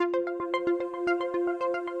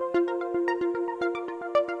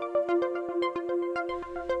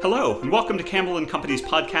Hello, and welcome to Campbell & Company's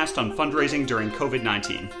podcast on fundraising during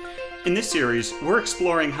COVID-19. In this series, we're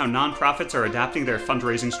exploring how nonprofits are adapting their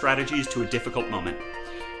fundraising strategies to a difficult moment.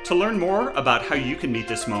 To learn more about how you can meet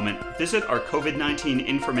this moment, visit our COVID-19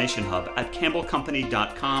 information hub at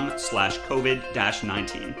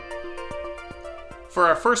campbellcompany.com/COVID-19. For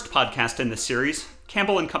our first podcast in this series,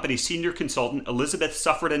 Campbell & Company senior consultant Elizabeth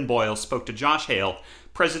Suffredin Boyle spoke to Josh Hale,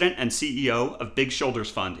 president and CEO of Big Shoulders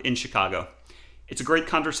Fund in Chicago. It's a great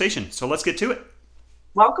conversation, so let's get to it.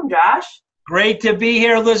 Welcome, Josh. Great to be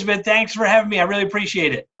here, Elizabeth. Thanks for having me. I really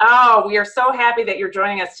appreciate it. Oh, we are so happy that you're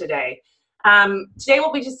joining us today. Today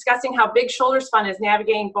we'll be discussing how Big Shoulders Fund is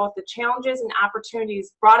navigating both the challenges and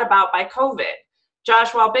opportunities brought about by COVID.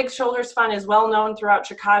 Josh, while Big Shoulders Fund is well known throughout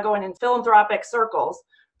Chicago and in philanthropic circles,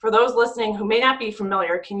 for those listening who may not be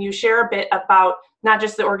familiar, can you share a bit about not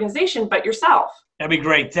just the organization, but yourself? That'd be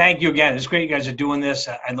great. Thank you again. It's great you guys are doing this.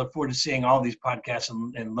 I look forward to seeing all these podcasts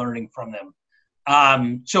and learning from them.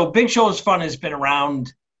 So Big Shoulders Fund has been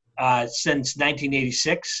around since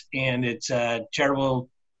 1986, and it's a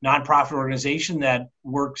charitable nonprofit organization that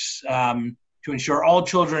works to ensure all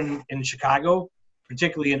children in Chicago,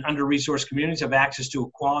 particularly in under-resourced communities, have access to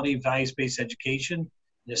a quality, values-based education,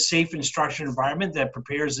 a safe instruction environment that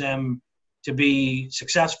prepares them to be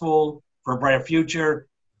successful for a brighter future,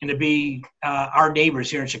 and to be our neighbors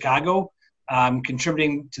here in Chicago,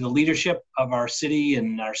 contributing to the leadership of our city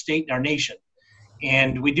and our state and our nation.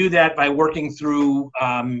 And we do that by working through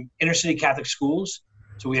inner city Catholic schools.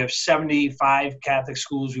 So we have 75 Catholic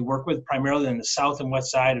schools we work with, primarily in the south and west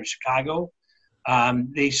side of Chicago.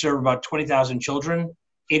 They serve about 20,000 children,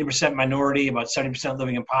 80% minority, about 70%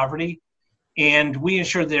 living in poverty. And we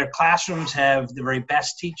ensure their classrooms have the very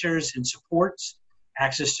best teachers and supports,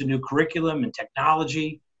 access to new curriculum and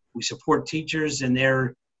technology. We support teachers in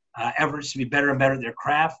their efforts to be better and better at their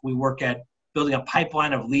craft. We work at building a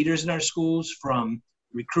pipeline of leaders in our schools, from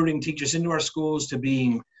recruiting teachers into our schools to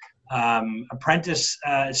being apprentice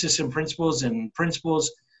assistant principals and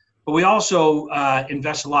principals. But we also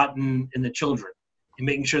invest a lot in the children, in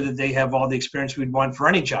making sure that they have all the experience we'd want for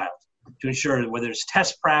any child, to ensure that whether it's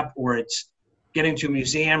test prep or it's getting to a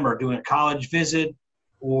museum or doing a college visit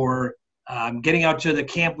or getting out to the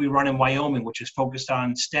camp we run in Wyoming, which is focused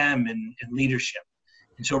on STEM and leadership.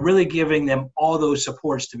 And so really giving them all those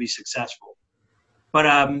supports to be successful. But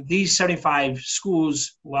these 75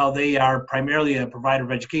 schools, while they are primarily a provider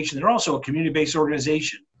of education, they're also a community-based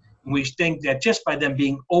organization. And we think that just by them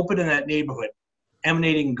being open in that neighborhood,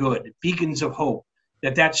 emanating good, beacons of hope,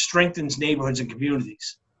 that strengthens neighborhoods and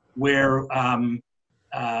communities where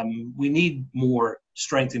we need more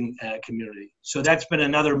strength in community. So that's been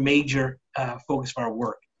another major focus of our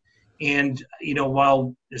work. And,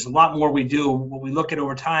 while there's a lot more we do, what we look at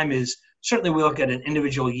over time is certainly we look at an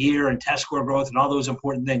individual year and test score growth and all those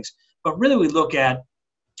important things. But really we look at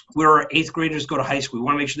where our eighth graders go to high school. We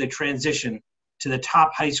want to make sure they transition to the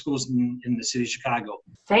top high schools in the city of Chicago.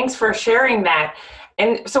 Thanks for sharing that.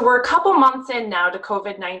 And so we're a couple months in now to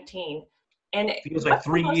COVID-19. And it feels like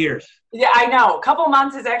 3 years. Yeah, I know. A couple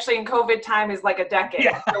months is actually in COVID time is like a decade.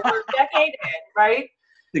 Yeah. So we're a decade in, right?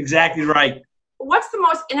 Exactly right. What's the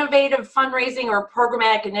most innovative fundraising or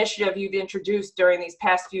programmatic initiative you've introduced during these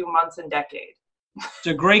past few months and decade? It's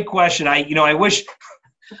a great question. I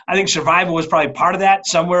think survival was probably part of that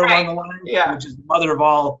somewhere along the line, which is the mother of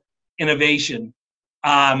all innovation.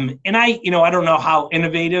 And I don't know how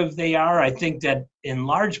innovative they are. I think that in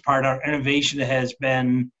large part our innovation has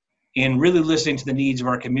been in really listening to the needs of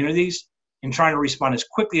our communities and trying to respond as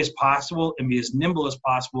quickly as possible and be as nimble as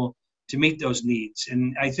possible to meet those needs.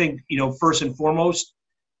 And I think, first and foremost,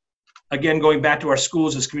 again, going back to our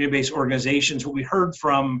schools as community-based organizations, what we heard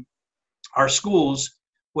from our schools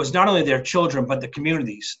was not only their children, but the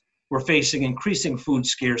communities were facing increasing food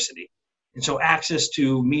scarcity. And so access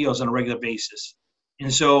to meals on a regular basis.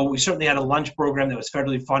 And so we certainly had a lunch program that was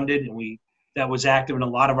federally funded, and that was active in a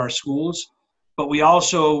lot of our schools. But we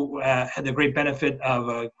also had the great benefit of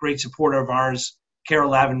a great supporter of ours,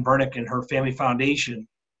 Carol Lavin-Burnick, and her family foundation.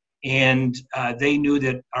 And they knew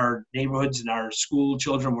that our neighborhoods and our school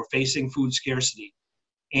children were facing food scarcity.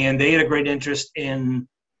 And they had a great interest in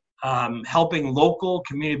helping local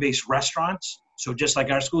community-based restaurants, so just like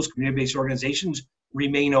our schools, community-based organizations,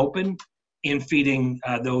 remain open in feeding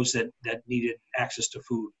those that needed access to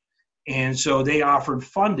food. And so they offered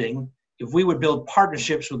funding if we would build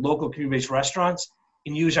partnerships with local community-based restaurants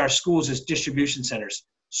and use our schools as distribution centers,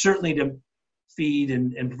 certainly to feed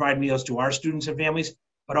and provide meals to our students and families,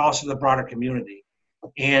 but also the broader community.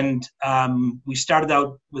 And we started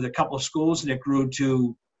out with a couple of schools, and it grew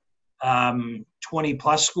to 20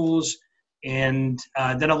 plus schools. And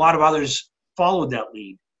then a lot of others followed that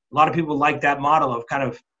lead. A lot of people like that model of kind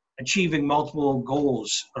of achieving multiple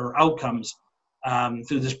goals or outcomes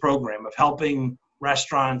through this program of helping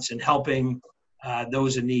restaurants and helping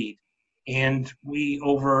those in need. And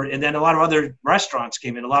then a lot of other restaurants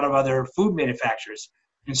came in, a lot of other food manufacturers.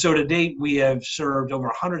 And so to date, we have served over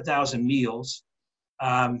 100,000 meals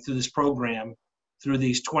through this program, through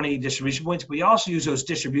these 20 distribution points. We also use those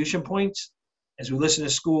distribution points as we listen to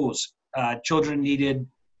schools. Children needed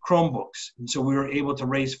Chromebooks, and so we were able to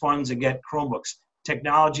raise funds and get Chromebooks,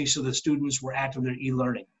 technology so the students were active in their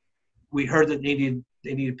e-learning. We heard that they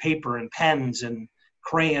needed paper and pens and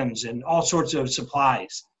crayons and all sorts of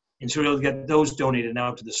supplies, and so we were able to get those donated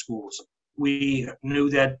now to the schools. We knew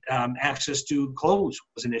that access to clothes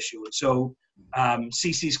was an issue, and so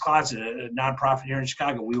CC's Closet, a nonprofit here in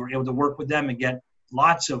Chicago, we were able to work with them and get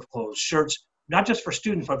lots of clothes, shirts, not just for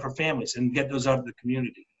students, but for families, and get those out to the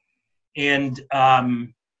community. And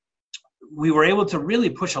we were able to really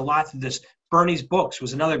push a lot through this. Bernie's Books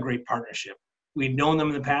was another great partnership. We'd known them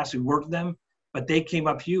in the past, we worked with them, but they came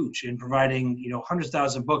up huge in providing, hundreds of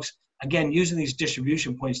thousands of books, again, using these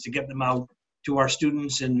distribution points to get them out to our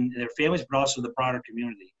students and their families, but also the broader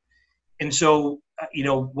community. And so,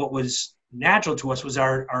 what was natural to us was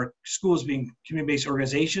our schools being community-based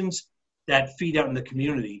organizations that feed out in the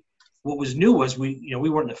community. What was new was we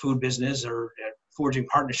weren't in the food business or forging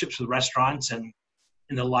partnerships with restaurants and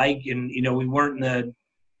the like, and we weren't in the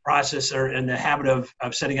process or in the habit of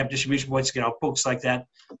setting up distribution points to get out books like that,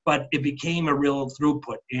 but it became a real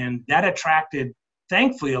throughput, and that attracted,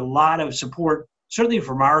 thankfully, a lot of support, certainly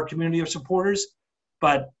from our community of supporters,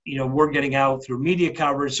 but we're getting out through media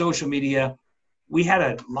coverage, social media. We had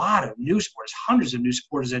a lot of new supporters, hundreds of new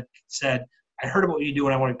supporters that said, I heard about what you do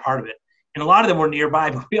and I want to be part of it. And a lot of them were nearby,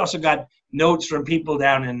 but we also got notes from people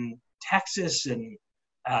down in Texas and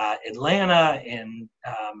Atlanta and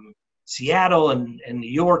Seattle and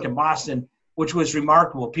New York and Boston, which was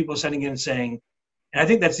remarkable. People sending in and saying, and I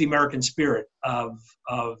think that's the American spirit of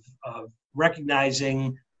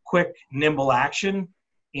recognizing quick, nimble action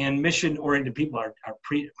and mission-oriented people. Our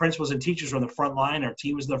principals and teachers were on the front line. Our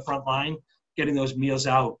team was on the front line, getting those meals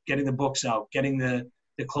out, getting the books out, getting the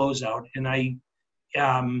clothes out. And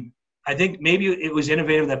I think maybe it was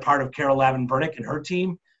innovative, that part of Carol Lavin-Burnick and her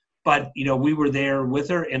team, but we were there with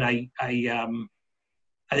her, and I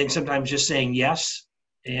think sometimes just saying yes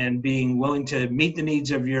and being willing to meet the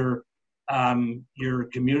needs of your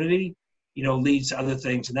community, leads to other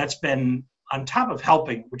things. And that's been on top of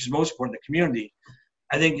helping, which is most important, the community.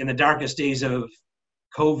 I think in the darkest days of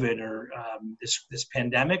COVID or this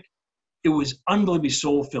pandemic, it was unbelievably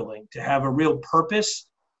soul-filling to have a real purpose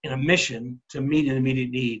and a mission to meet an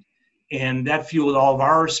immediate need. And that fueled all of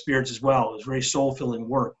our spirits as well. It was very soul-filling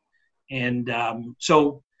work. And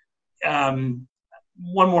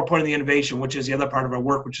one more point of the innovation, which is the other part of our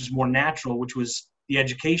work, which is more natural, which was the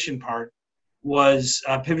education part, was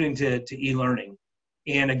pivoting to e-learning.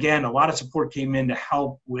 And again, a lot of support came in to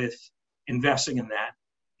help with investing in that.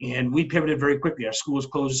 And we pivoted very quickly. Our schools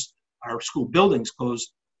closed, our school buildings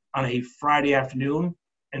closed on a Friday afternoon.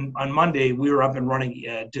 And on Monday, we were up and running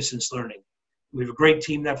distance learning. We have a great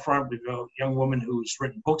team that front. We have a young woman who's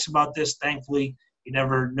written books about this. Thankfully, you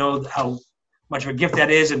never know how much of a gift that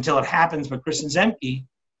is until it happens. But Kristen Zemke,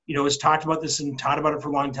 has talked about this and taught about it for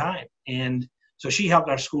a long time. And so she helped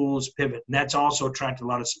our schools pivot. And that's also attracted a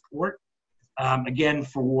lot of support, again,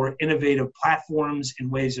 for innovative platforms and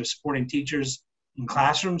ways of supporting teachers in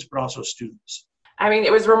classrooms, but also students. I mean,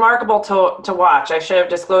 it was remarkable to watch. I should have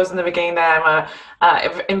disclosed in the beginning that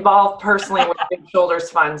I'm involved personally with Big Shoulders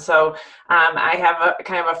Fund. So I have a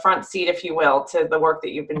kind of a front seat, if you will, to the work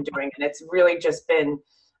that you've been doing. And it's really just been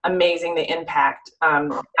amazing, the impact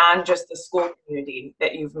on just the school community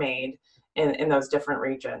that you've made in those different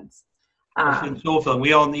regions. It's been soulful.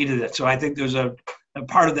 We all needed it. So I think there's a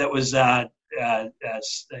part of that was,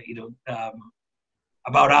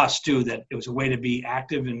 about us too, that it was a way to be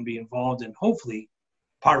active and be involved, and hopefully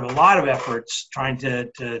part of a lot of efforts trying to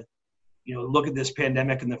look at this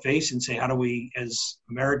pandemic in the face and say, how do we as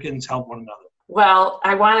Americans help one another? Well,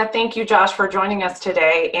 I want to thank you, Josh, for joining us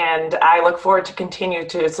today, and I look forward to continue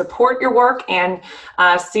to support your work and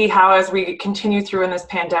see how, as we continue through in this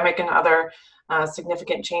pandemic and other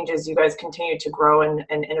significant changes, you guys continue to grow and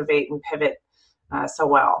innovate and pivot so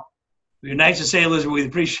well. It's nice to say, Elizabeth, we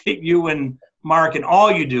appreciate you and Mark and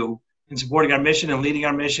all you do in supporting our mission and leading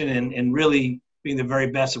our mission and really being the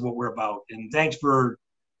very best of what we're about. And thanks for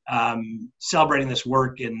celebrating this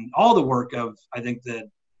work and all the work of, I think, the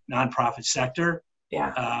nonprofit sector,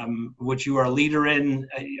 which you are a leader in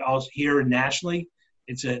also here and nationally.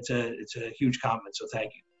 It's a huge compliment. So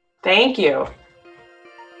thank you. Thank you.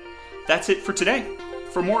 That's it for today.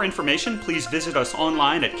 For more information, please visit us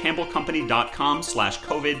online at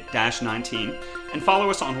campbellcompany.com/COVID-19 and follow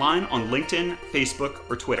us online on LinkedIn, Facebook,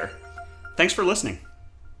 or Twitter. Thanks for listening.